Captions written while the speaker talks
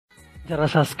যারা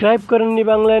সাবস্ক্রাইব করেননি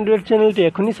বাংলা অ্যান্ড্রয়েড চ্যানেলটি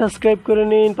এখনই সাবস্ক্রাইব করে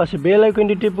নিন, পাশে বেল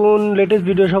আইকনটি টিপুন লেটেস্ট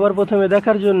ভিডিও সবার প্রথমে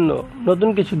দেখার জন্য। নতুন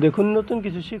কিছু দেখুন, নতুন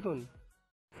কিছু শিখুন।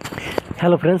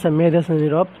 হ্যালো ফ্রেন্ডস, আমি মেহেদি হাসান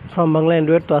নীরব ফ্রম বাংলা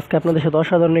অ্যান্ড্রয়েড। তো আজকে আপনাদের সাথে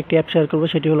অসাধারণ একটি অ্যাপ শেয়ার করবো,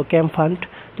 সেটি হলো ক্যাম ফান্ড।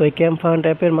 তো এই ক্যাম ফান্ড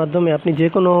অ্যাপের মাধ্যমে আপনি যে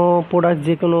কোনো প্রোডাক্ট,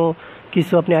 যে কোনো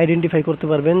কিছু আপনি আইডেন্টিফাই করতে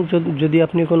পারবেন। যদি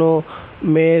আপনি কোনো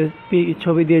মেয়ের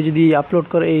ছবি দিয়ে যদি আপলোড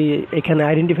করে এখানে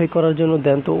আইডেন্টিফাই করার জন্য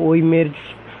দেন, তো ওই মেয়ের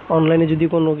অনলাইনে যদি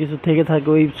কোনো কিছু থেকে থাকে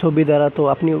ওই ছবি দ্বারা, তো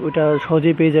আপনি ওইটা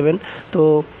সহজেই পেয়ে যাবেন। তো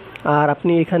আর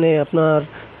আপনি এখানে আপনার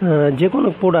যে কোনো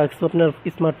প্রোডাক্টস, আপনার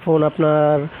স্মার্টফোন,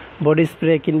 আপনার বডি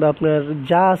স্প্রে, কিংবা আপনার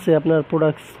যা আছে আপনার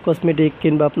প্রোডাক্টস, কসমেটিক,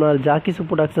 কিংবা আপনার যা কিছু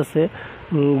প্রোডাক্টস আছে,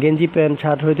 গেঞ্জি প্যান্ট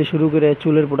শার্ট হইতে শুরু করে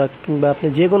চুলের প্রোডাক্ট, কিংবা আপনি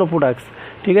যে কোনো প্রোডাক্টস,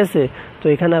 ঠিক আছে। তো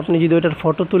এখানে আপনি যদি ওইটার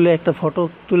একটা ফটো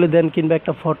তুলে দেন, কিংবা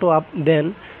একটা ফটো দেন,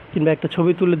 কিংবা একটা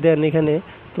ছবি তুলে দেন এখানে,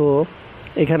 তো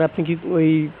এখানে আপনি কি ওই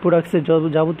প্রোডাক্টসের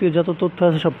যাবতীয় যত তথ্য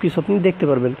আছে সব কিছু আপনি দেখতে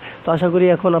পারবেন। তো আশা করি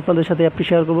এখন আপনাদের সাথে অ্যাপটি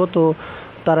শেয়ার করবো। তো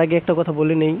তার আগে একটা কথা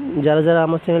বলে নেই, যারা যারা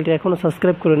আমার চ্যানেলটি এখনও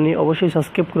সাবস্ক্রাইব করেননি অবশ্যই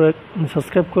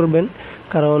সাবস্ক্রাইব করবেন,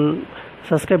 কারণ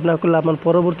সাবস্ক্রাইব না করলে আমার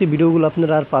পরবর্তী ভিডিওগুলো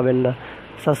আপনারা আর পাবেন না।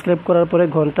 সাবস্ক্রাইব করার পরে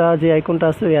ঘন্টা যে আইকনটা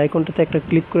আছে ওই আইকনটাতে একটা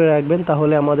ক্লিক করে রাখবেন,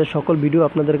 তাহলে আমাদের সকল ভিডিও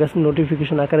আপনাদের কাছে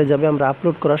নোটিফিকেশন আকারে যাবে আমরা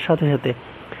আপলোড করার সাথে সাথে।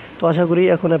 তো আশা করি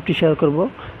এখন অ্যাপটি শেয়ার করব।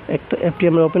 অ্যাপটি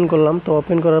আমরা ওপেন করলাম। তো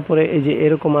ওপেন করার পরে এই যে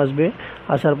এরকম আসবে।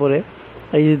 আসার পরে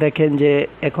এই যে দেখেন যে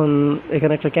এখন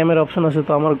এখানে একটা ক্যামেরা অপশন আছে।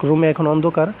 তো আমার রুমে এখন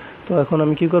অন্ধকার, তো এখন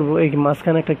আমি কি করব, এই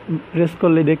মাঝখানে একটা প্রেস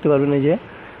করলেই দেখতে পারবেন এই যে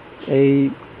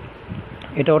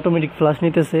এটা অটোমেটিক ফ্ল্যাশ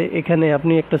নিতেছে। এখানে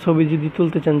আপনি একটা ছবি যদি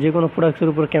তুলতে চান, যে কোনো প্রোডাক্টের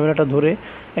উপর ক্যামেরাটা ধরে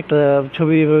একটা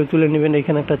ছবি এভাবে তুলে নেবেন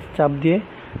এখানে একটা চাপ দিয়ে।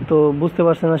 তো বুঝতে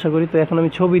পারছেন আশা করি। তো এখন আমি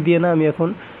ছবি দিয়ে না, আমি এখন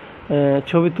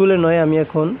ছবি তুলে নয়, আমি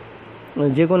এখন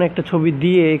যে কোনো একটা ছবি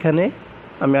দিয়ে এখানে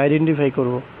আমি আইডেন্টিফাই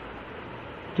করব।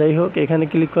 যাই হোক, এখানে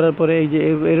ক্লিক করার পরে এই যে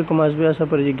এরকম আসবে। আসার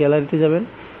পরে যে গ্যালারিতে যাবেন,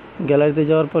 গ্যালারিতে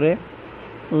যাওয়ার পরে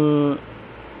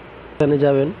এখানে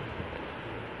যাবেন,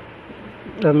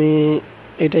 আমি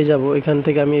এটাই যাব। এখান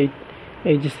থেকে আমি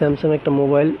এই যে স্যামসাং একটা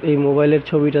মোবাইল, এই মোবাইলের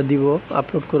ছবিটা দিব,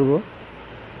 আপলোড করব।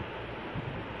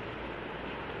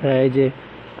 হ্যাঁ, এই যে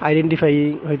আইডেন্টিফাই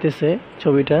হইতেছে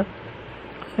ছবিটা,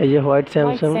 এই যে হোয়াইট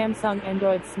স্যামসাং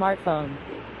অ্যান্ড্রয়েড স্মার্টফোন,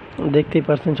 দেখতেই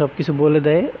পাচ্ছেন সব কিছু বলে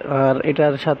দেয়। আর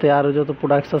এটার সাথে আরও যত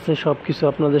প্রোডাক্টস আছে সব কিছু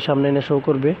আপনাদের সামনে এনে শো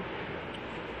করবে।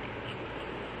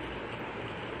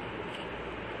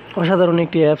 অসাধারণ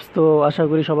একটি অ্যাপস। তো আশা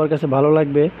করি সবার কাছে ভালো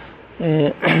লাগবে।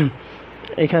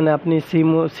 এখানে আপনি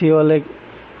সিওলে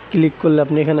ক্লিক করলে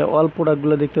আপনি এখানে অল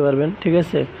প্রোডাক্টগুলো দেখতে পারবেন, ঠিক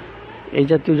আছে। এই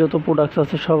জাতীয় যত প্রোডাক্টস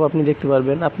আছে সব আপনি দেখতে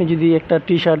পারবেন। আপনি যদি একটা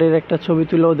টি শার্টের একটা ছবি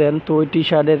তুলেও দেন, তো ওই টি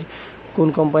শার্টের কোন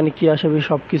কোম্পানি কী আসবে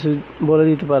সব কিছু বলে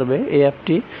দিতে পারবে এই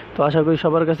অ্যাপটি। তো আশা করি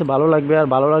সবার কাছে ভালো লাগবে। আর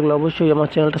ভালো লাগলে অবশ্যই আমার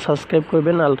চ্যানেলটা সাবস্ক্রাইব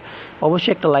করবেন, আর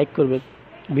অবশ্যই একটা লাইক করবেন।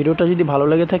 ভিডিওটা যদি ভালো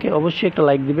লেগে থাকে অবশ্যই একটা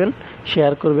লাইক দিবেন,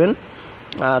 শেয়ার করবেন,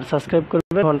 আর সাবস্ক্রাইব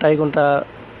করবেন, ঘন্টা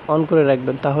অন করে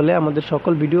রাখবেন, তাহলে আমাদের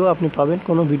সকল ভিডিও আপনি পাবেন,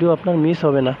 কোনো ভিডিও আপনার মিস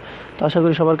হবে না। তো আশা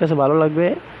করি সবার কাছে ভালো লাগবে।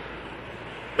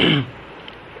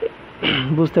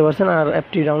 বুঝতে পারছেন। আর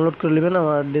অ্যাপটি ডাউনলোড করে নেবেন,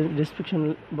 আমার ডেসক্রিপশন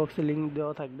বক্সে লিঙ্ক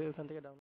দেওয়া থাকবে, ওখান থেকে ডাউনলোড